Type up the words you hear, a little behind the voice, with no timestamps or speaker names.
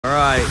All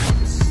right,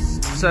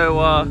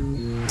 so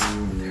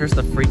here's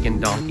the freaking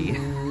donkey.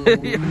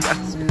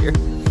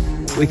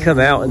 We come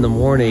out in the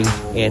morning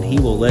and he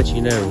will let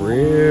you know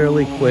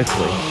really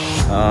quickly.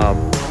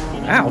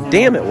 Ow,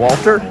 damn it,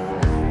 Walter.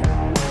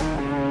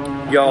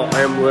 Y'all,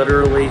 I am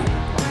literally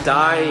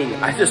dying.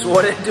 I just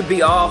wanted to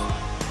be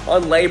off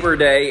on Labor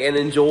Day and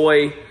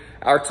enjoy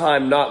our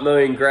time not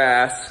mowing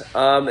grass.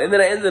 And then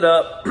I ended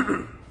up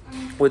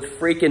with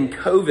freaking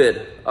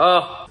COVID.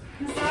 Oh.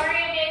 I'm sorry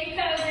I gave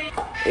you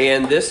COVID.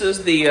 And this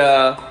is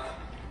the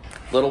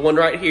little one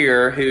right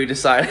here who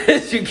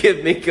decided to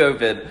give me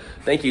COVID.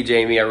 Thank you,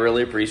 Jamie. I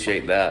really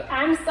appreciate that.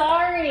 I'm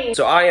sorry.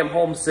 So I am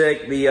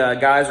homesick. The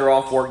guys are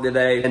off work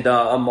today, and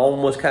I'm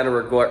almost kind of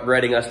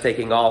regretting us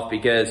taking off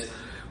because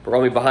we're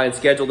gonna be behind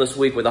schedule this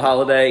week with the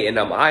holiday, and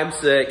I'm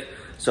sick.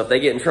 So if they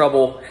get in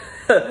trouble,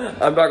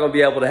 I'm not gonna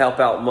be able to help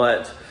out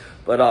much.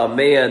 But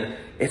man,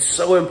 it's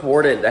so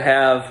important to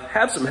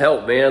have some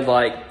help, man.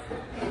 Like,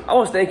 I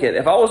was thinking,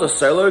 if I was a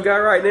solo guy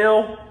right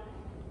now,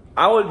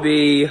 I would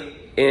be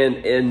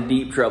in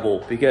deep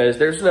trouble because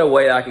there's no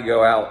way I could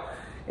go out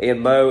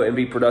and mow and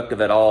be productive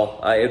at all.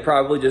 It'd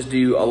probably just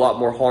do a lot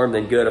more harm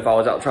than good if I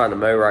was out trying to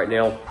mow right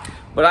now.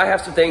 But I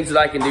have some things that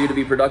I can do to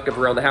be productive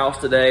around the house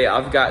today.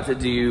 I've got to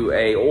do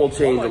a oil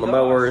change on the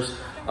mowers,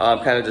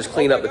 kind of just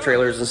clean up the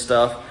trailers and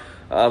stuff.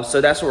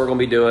 So that's what we're gonna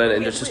be doing,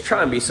 and just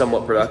try and be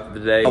somewhat productive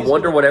today. I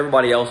wonder what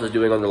everybody else is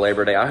doing on their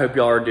Labor Day. I hope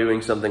y'all are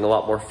doing something a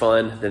lot more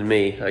fun than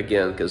me,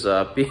 again, because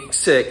being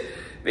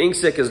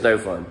sick is no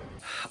fun.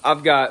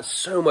 I've got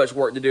so much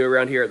work to do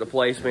around here at the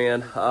place,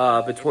 man.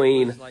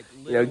 Between,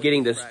 you know,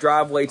 getting this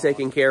driveway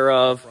taken care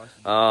of,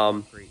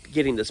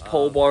 getting this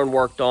pole barn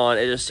worked on,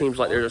 it just seems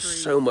like there's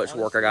just so much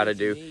work I gotta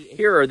do.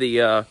 Here are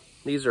the,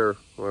 these are,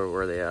 where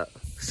are they at?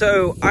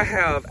 So I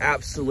have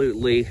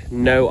absolutely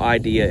no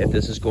idea if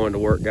this is going to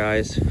work,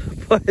 guys,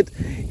 but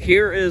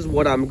here is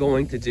what I'm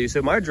going to do.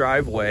 So my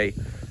driveway,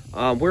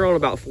 we're on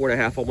about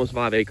 4.5, almost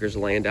 5 acres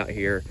of land out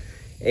here,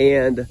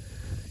 and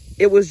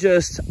it was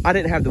just, I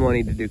didn't have the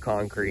money to do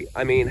concrete.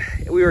 I mean,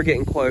 we were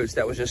getting quotes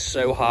that was just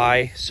so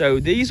high.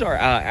 So these are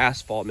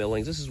asphalt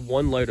millings. This is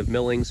one load of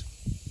millings.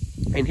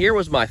 And here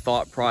was my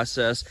thought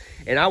process.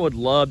 And I would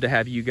love to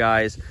have you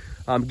guys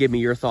give me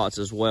your thoughts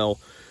as well.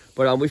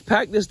 But we've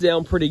packed this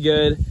down pretty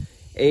good.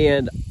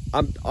 And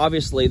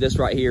obviously this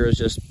right here is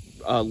just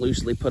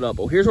loosely put up.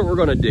 Well, here's what we're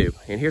gonna do.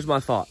 And here's my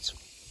thoughts.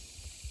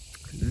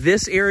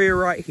 This area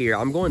right here,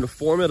 I'm going to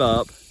form it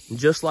up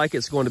just like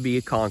it's going to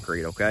be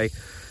concrete, okay?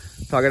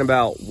 Talking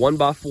about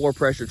 1x4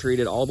 pressure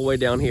treated all the way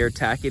down here,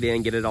 tack it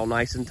in, get it all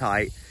nice and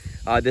tight.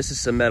 This is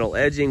some metal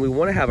edging. We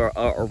want to have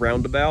a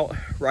roundabout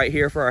right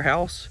here for our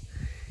house.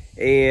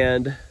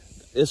 And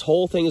this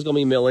whole thing is going to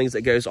be millings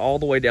that goes all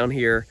the way down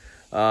here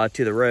to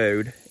the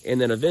road.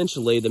 And then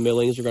eventually the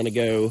millings are going to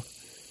go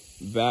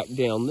back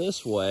down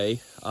this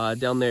way,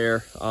 down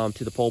there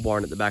to the pole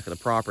barn at the back of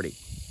the property.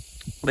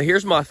 But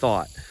here's my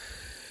thought.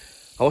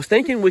 I was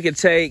thinking we could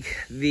take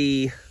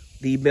the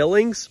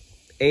millings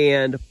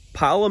and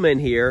pile them in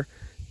here,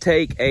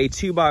 take a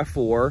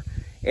 2x4,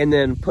 and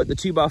then put the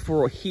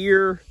 2x4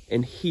 here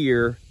and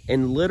here,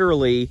 and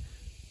literally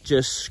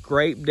just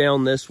scrape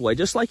down this way,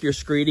 just like you're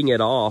screeding it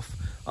off,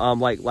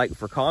 like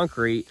for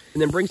concrete,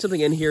 and then bring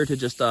something in here to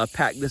just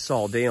pack this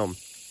all down.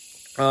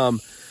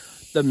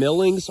 The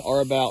millings are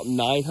about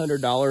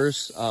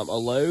 $900 a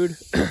load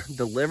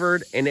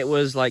delivered, and it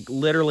was like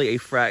literally a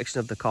fraction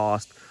of the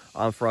cost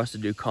for us to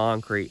do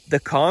concrete. The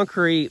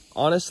concrete,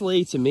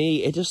 honestly, to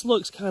me, it just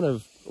looks kind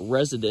of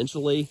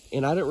residentially,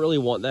 and I didn't really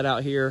want that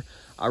out here.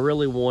 I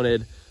really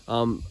wanted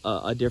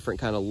a different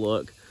kind of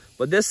look.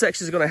 But this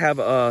section is going to have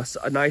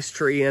a nice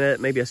tree in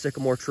it, maybe a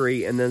sycamore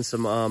tree, and then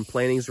some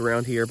plantings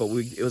around here. But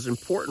it was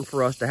important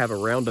for us to have a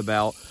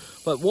roundabout.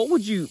 But what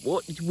would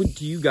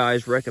you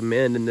guys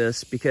recommend in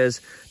this? Because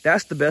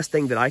that's the best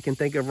thing that I can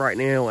think of right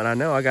now. And I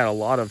know I got a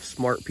lot of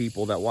smart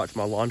people that watch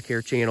my lawn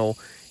care channel.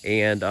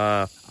 And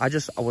I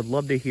would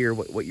love to hear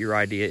what your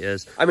idea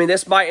is. I mean,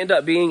 this might end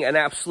up being an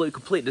absolute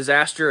complete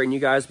disaster, and you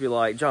guys be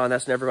like, John,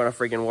 that's never gonna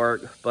freaking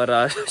work.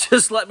 But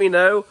just let me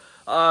know,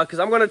 because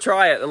I'm gonna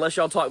try it unless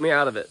y'all talk me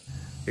out of it.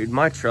 Dude,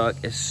 my truck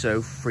is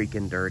so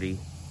freaking dirty.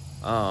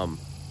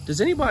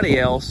 Does anybody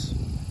else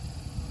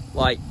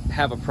like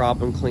have a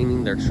problem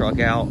cleaning their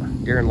truck out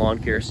during lawn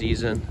care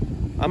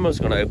season? I'm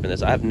just gonna open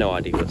this. I have no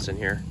idea what's in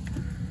here.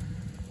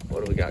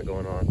 What do we got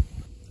going on?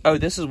 Oh,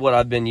 this is what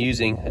I've been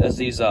using as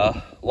these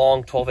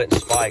long 12-inch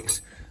spikes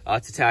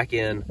to tack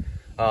in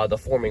the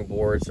forming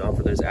boards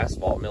for those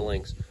asphalt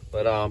millings.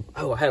 But,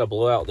 oh, I had a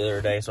blowout the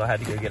other day, so I had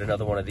to go get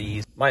another one of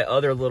these. My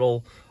other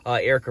little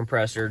air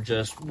compressor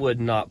just would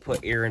not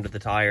put air into the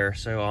tire.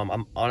 So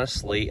I'm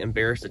honestly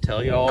embarrassed to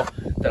tell y'all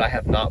that I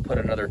have not put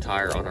another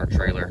tire on our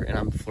trailer, and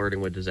I'm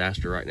flirting with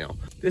disaster right now.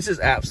 This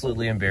is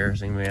absolutely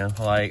embarrassing, man.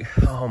 Like,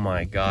 oh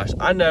my gosh.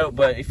 I know,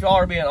 but if y'all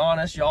are being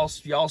honest, y'all's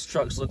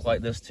trucks look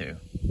like this too.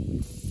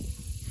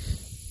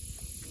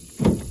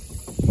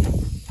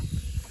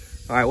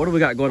 All right, what do we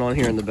got going on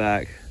here in the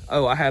back?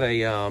 Oh, I had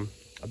a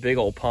big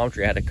old palm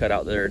tree I had to cut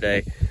out the other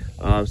day.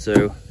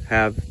 So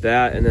have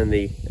that and then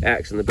the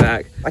axe in the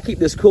back. I keep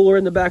this cooler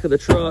in the back of the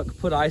truck,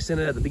 put ice in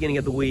it at the beginning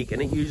of the week,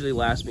 and it usually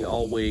lasts me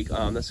all week.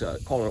 That's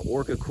called an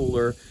Orca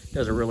cooler.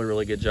 Does a really,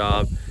 really good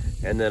job.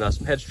 And then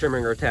some head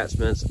stringer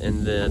attachments,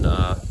 and then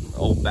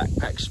old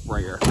backpack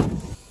sprayer.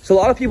 So a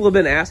lot of people have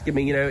been asking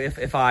me, you know,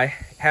 if I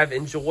have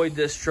enjoyed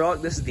this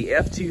truck. This is the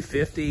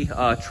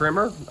F250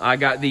 trimmer. I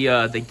got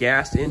the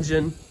gas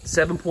engine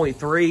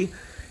 7.3,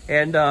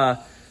 and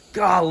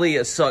golly,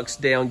 it sucks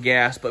down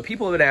gas. But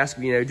people have been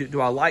asking me, you know, do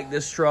I like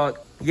this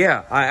truck?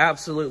 Yeah, I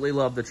absolutely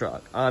love the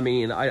truck. I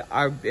mean,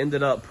 I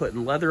ended up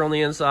putting leather on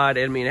the inside.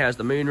 I mean, it has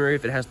the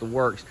moonroof, it has the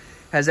works,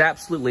 has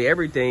absolutely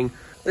everything.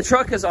 The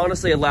truck has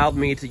honestly allowed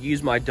me to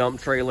use my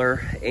dump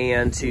trailer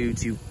and to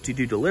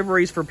do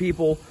deliveries for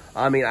people.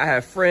 I mean, I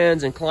have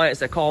friends and clients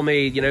that call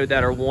me, you know,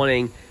 that are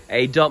wanting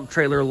a dump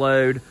trailer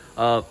load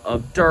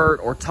of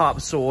dirt or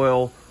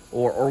topsoil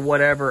or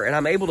whatever, and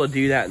I'm able to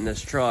do that in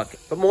this truck.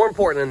 But more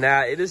important than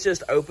that, it has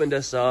just opened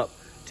us up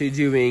to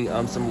doing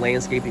some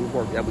landscaping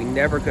work that we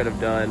never could have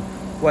done,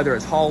 whether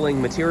it's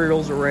hauling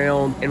materials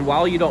around. And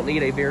while you don't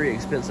need a very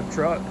expensive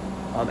truck,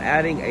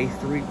 adding a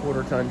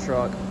 3/4 ton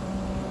truck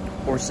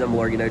or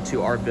similar, you know,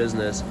 to our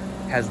business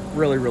has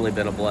really, really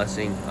been a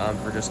blessing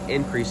for just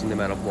increasing the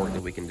amount of work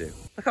that we can do.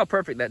 Look how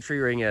perfect that tree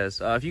ring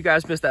is. If you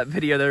guys missed that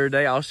video the other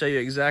day, I'll show you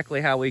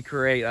exactly how we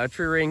create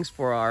tree rings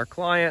for our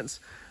clients.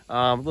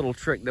 Little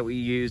trick that we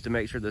use to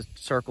make sure the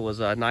circle is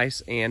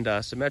nice and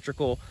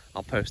symmetrical.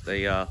 I'll post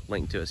a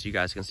link to it so you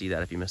guys can see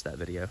that if you missed that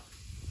video.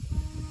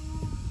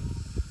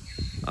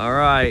 All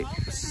right,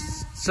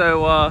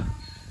 so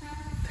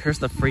here's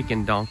the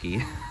freaking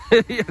donkey.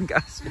 You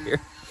guys here.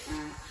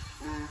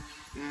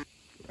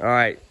 All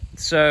right,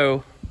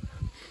 so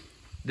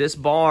this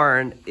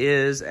barn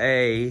is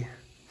a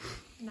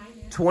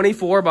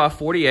 24 by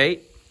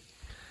 48,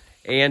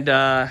 and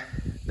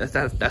that's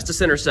the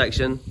center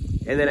section,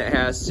 and then it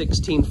has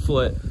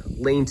 16-foot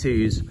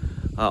lean-tos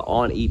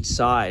on each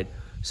side.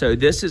 So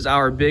this is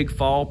our big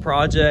fall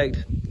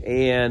project,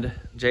 and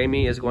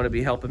Jamie is going to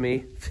be helping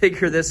me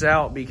figure this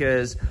out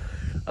because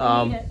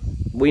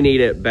we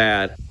need it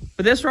bad.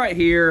 But this right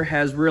here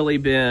has really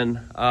been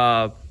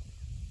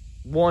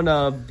one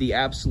of the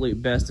absolute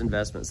best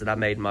investments that I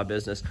made in my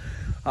business.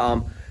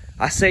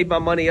 I saved my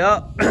money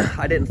up.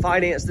 I didn't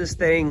finance this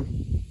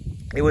thing.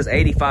 It was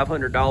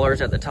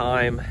 $8,500 at the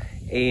time,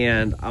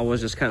 and I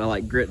was just kind of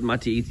like gritting my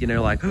teeth, you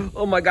know, like,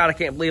 oh my God, I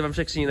can't believe I'm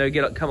fixing, you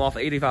know, come off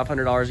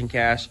 $8,500 in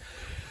cash.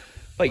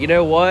 But you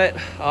know what?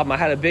 I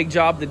had a big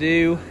job to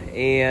do,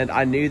 and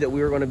I knew that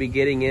we were going to be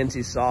getting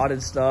into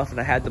sodded stuff, and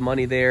I had the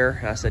money there.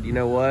 And I said, you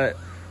know what?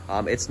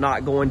 It's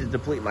not going to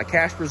deplete my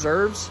cash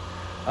reserves.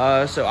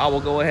 So I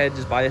will go ahead and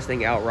just buy this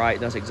thing outright.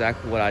 And that's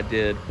exactly what I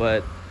did.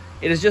 But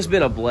it has just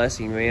been a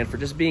blessing, man, for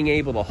just being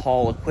able to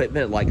haul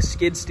equipment like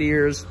skid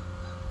steers,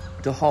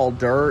 to haul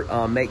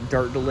dirt, make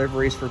dirt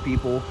deliveries for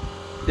people.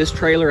 This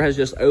trailer has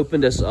just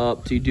opened us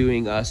up to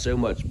doing so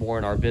much more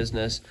in our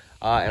business.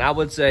 And I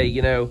would say,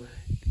 you know,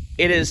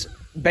 it is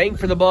bang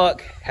for the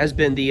buck, has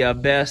been the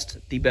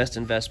best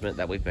investment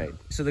that we've made.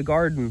 So the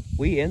garden,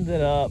 we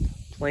ended up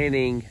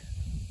planting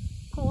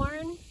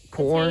corn,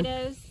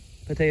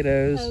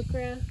 potatoes,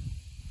 okra,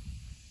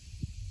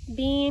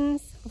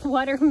 beans,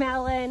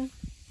 watermelon,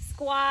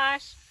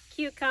 squash,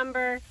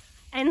 cucumber,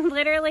 and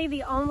literally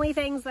the only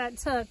things that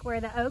took were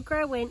the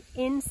okra went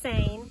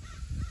insane,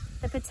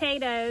 the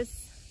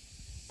potatoes,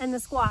 and the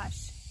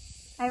squash.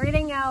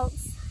 Everything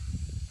else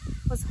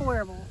was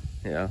horrible.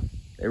 Yeah,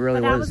 it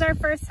really was. That was our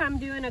first time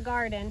doing a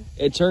garden.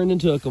 It turned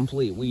into a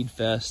complete weed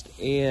fest,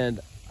 and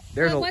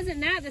it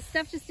wasn't that. The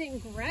stuff just didn't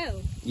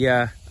grow.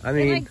 Yeah, I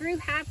mean, it like grew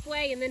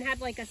halfway and then had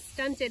like a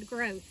stunted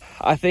growth.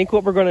 I think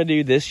what we're going to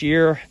do this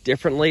year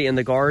differently in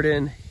the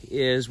garden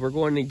is we're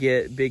going to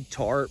get big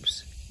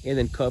tarps and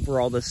then cover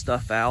all this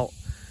stuff out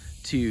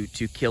to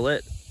kill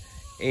it.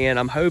 And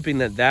I'm hoping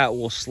that that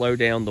will slow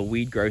down the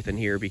weed growth in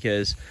here,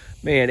 because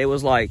man, it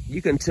was like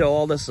you can till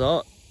all this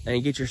up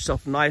and get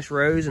yourself nice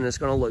rows and it's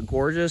going to look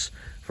gorgeous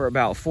for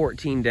about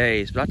 14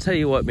 days. But I tell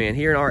you what, man,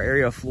 here in our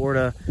area of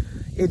Florida,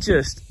 it's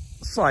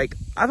like,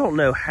 I don't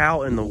know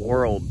how in the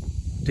world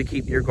to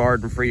keep your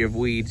garden free of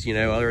weeds, you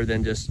know, other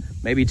than just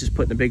maybe just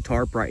putting a big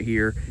tarp right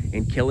here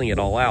and killing it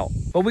all out.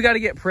 But we got to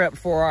get prepped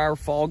for our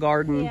fall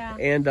garden. Yeah.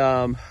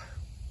 And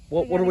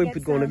what are we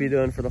going to be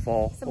doing for the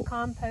fall? Some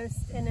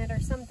compost in it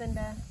or something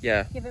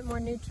to give it more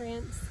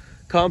nutrients.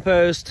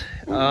 Compost.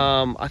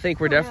 I think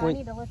we're definitely. I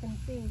need to look and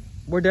see.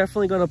 We're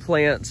definitely going to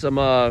plant some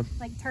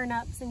like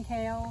turnips and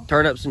kale.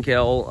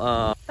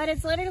 But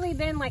it's literally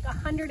been like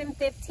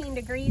 115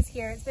 degrees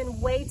here. It's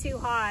been way too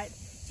hot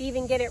to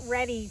even get it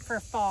ready for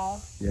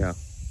fall. Yeah.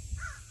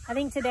 I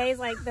think today's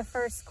like the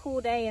first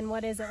cool day, and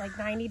what is it, like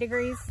 90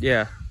 degrees?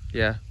 Yeah,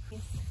 yeah.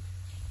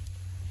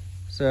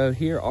 So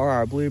here are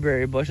our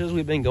blueberry bushes.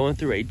 We've been going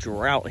through a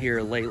drought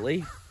here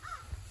lately,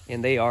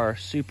 and they are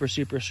super,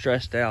 super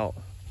stressed out.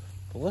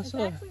 But it's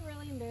actually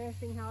really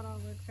embarrassing how it all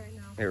looks right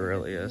now. It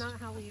really is. Not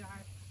how we are.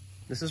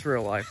 This is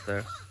real life,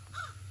 though.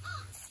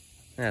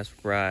 That's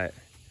right.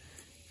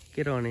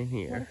 Get on in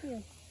here.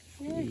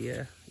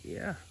 Yeah.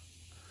 Yeah.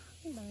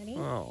 Hey, buddy.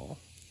 Oh.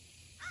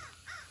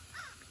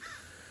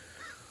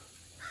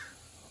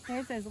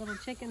 There's those little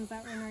chickens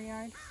that were in our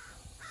yard.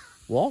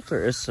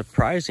 Walter is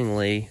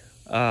surprisingly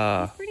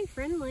He's pretty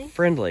friendly.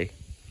 friendly.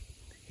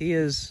 He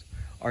is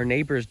our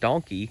neighbor's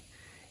donkey,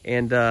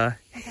 and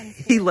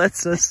he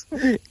lets us,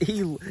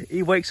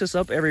 he wakes us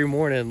up every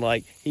morning.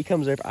 Like, he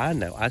comes over. I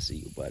know, I see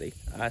you, buddy.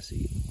 I see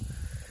you.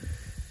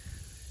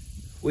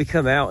 We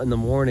come out in the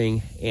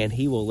morning, and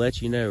he will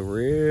let you know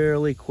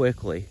really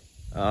quickly.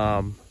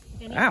 Ow,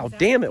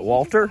 damn it,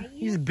 Walter.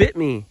 He's bit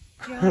me.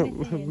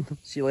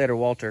 See you later,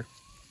 Walter.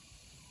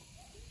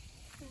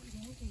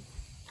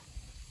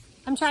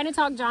 I'm trying to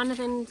talk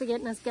Jonathan into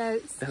getting us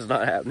goats. That's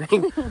not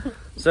happening.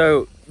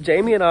 So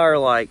Jamie and I are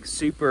like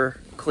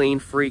super clean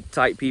freak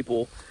type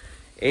people,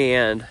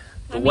 and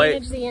I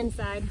manage the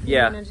inside.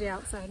 Yeah, manage the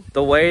outside.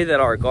 The way that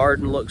our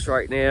garden looks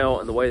right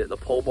now, and the way that the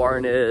pole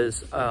barn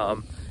is,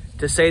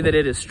 to say that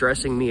it is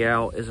stressing me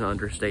out is an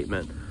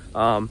understatement.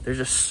 There's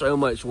just so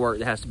much work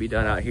that has to be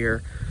done out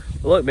here.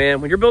 But look, man,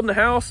 when you're building a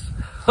house,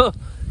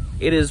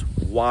 it is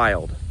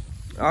wild.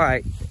 All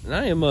right, and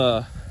I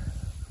am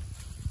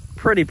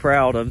pretty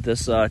proud of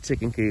this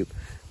chicken coop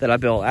that I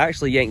built. I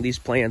actually yanked these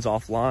plans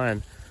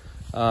offline.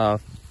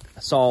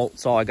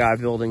 Saw a guy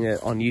building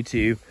it on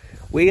YouTube.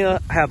 We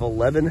have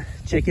 11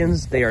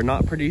 chickens. They are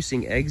not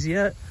producing eggs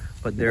yet,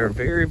 but they're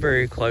very,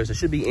 very close. It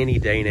should be any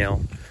day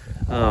now.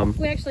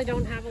 We actually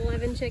don't have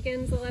 11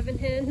 chickens, 11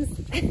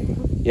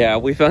 hens. Yeah,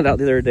 we found out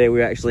the other day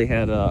we actually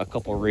had a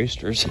couple of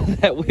roosters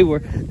that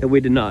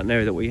we did not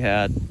know that we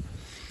had.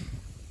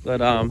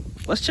 But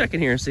let's check in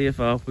here and see if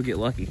we get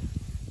lucky.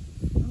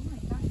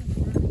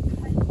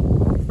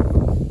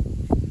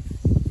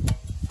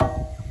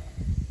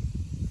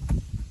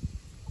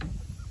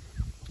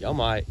 Y'all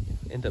might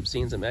end up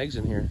seeing some eggs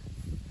in here.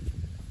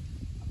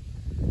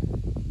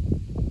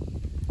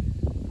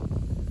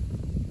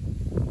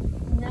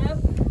 Nope.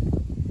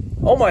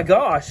 Oh my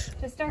gosh.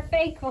 Just our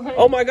fake one.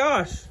 Oh my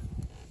gosh.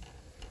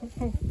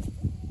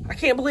 I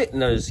can't believe,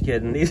 no, just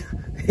kidding.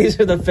 These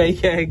are the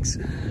fake eggs.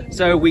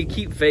 So we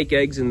keep fake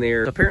eggs in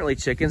there. Apparently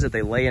chickens, if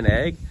they lay an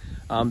egg,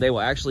 they will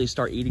actually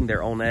start eating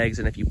their own eggs.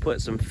 And if you put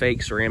some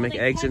fake ceramic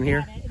eggs in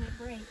here,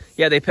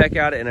 yeah, they peck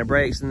at it and it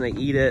breaks and they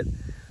eat it.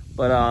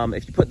 But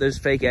if you put those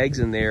fake eggs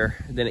in there,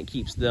 then it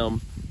keeps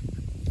them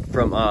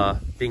from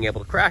being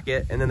able to crack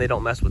it, and then they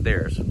don't mess with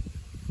theirs.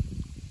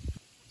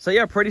 So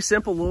yeah, pretty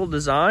simple little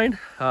design.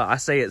 I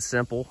say it's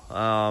simple.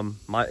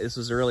 This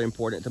was really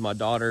important to my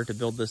daughter to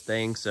build this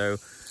thing, so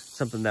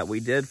something that we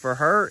did for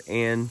her,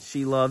 and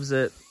she loves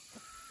it.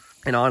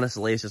 And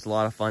honestly, it's just a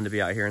lot of fun to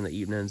be out here in the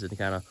evenings and to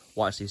kind of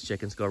watch these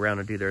chickens go around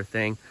and do their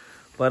thing.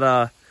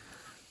 But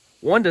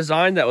one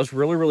design that was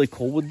really, really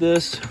cool with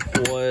this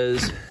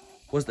was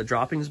the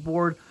droppings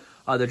board.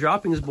 The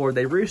droppings board,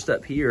 they roost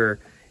up here,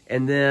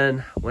 and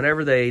then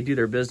whenever they do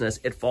their business,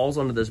 it falls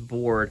onto this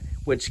board,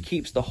 which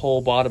keeps the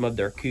whole bottom of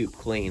their coop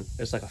clean.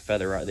 It's like a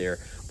feather right there.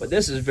 But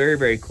this is very,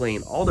 very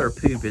clean. All their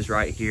poop is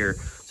right here.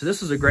 So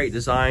this is a great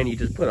design. You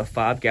just put a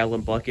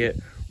 5-gallon bucket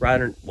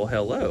right in, well,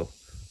 hello.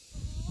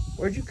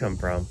 Where'd you come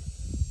from?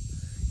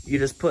 You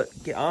just put,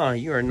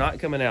 you are not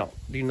coming out.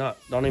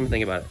 Don't even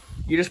think about it.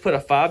 You just put a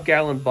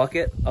 5-gallon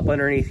bucket up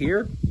underneath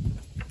here,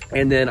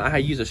 and then I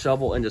use a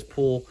shovel and just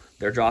pull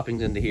their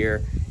droppings into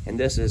here. And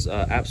this is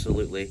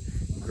absolutely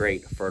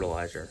great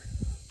fertilizer.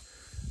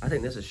 I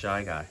think this is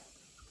Shy Guy.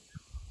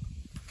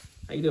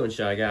 How you doing,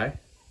 Shy Guy?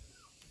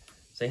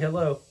 Say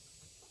hello.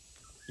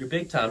 You're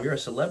big time. You're a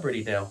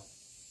celebrity now.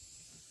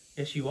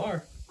 Yes, you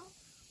are.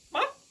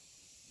 Mom.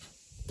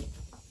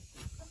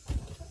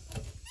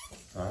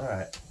 All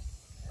right.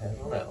 Head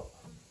on out.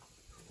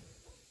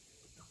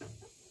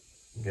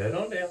 Good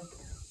on down.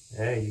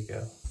 There you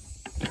go.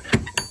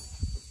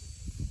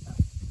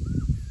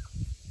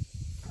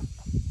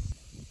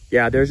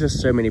 Yeah, there's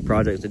just so many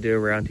projects to do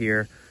around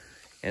here,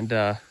 and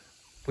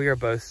we are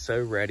both so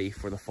ready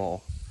for the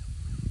fall.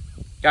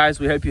 Guys,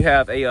 we hope you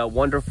have a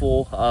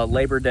wonderful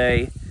Labor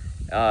Day.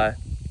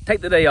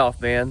 Take the day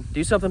off, man.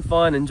 Do something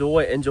fun,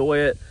 enjoy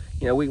it.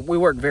 You know, we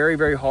work very,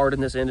 very hard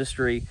in this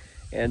industry,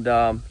 and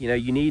you know,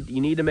 you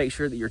need to make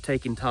sure that you're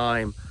taking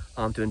time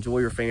to enjoy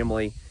your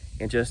family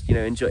and just, you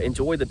know,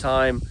 enjoy the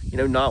time, you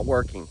know, not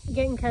working.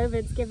 Getting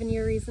COVID's giving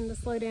you a reason to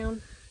slow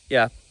down.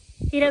 Yeah.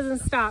 He doesn't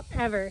stop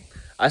ever.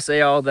 I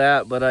say all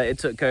that, but it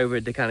took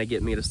COVID to kind of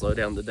get me to slow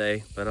down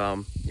today. But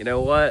you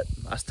know what?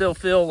 I still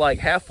feel like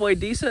halfway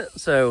decent,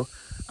 so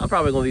I'm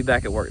probably going to be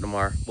back at work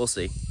tomorrow. We'll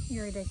see.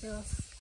 You're ridiculous.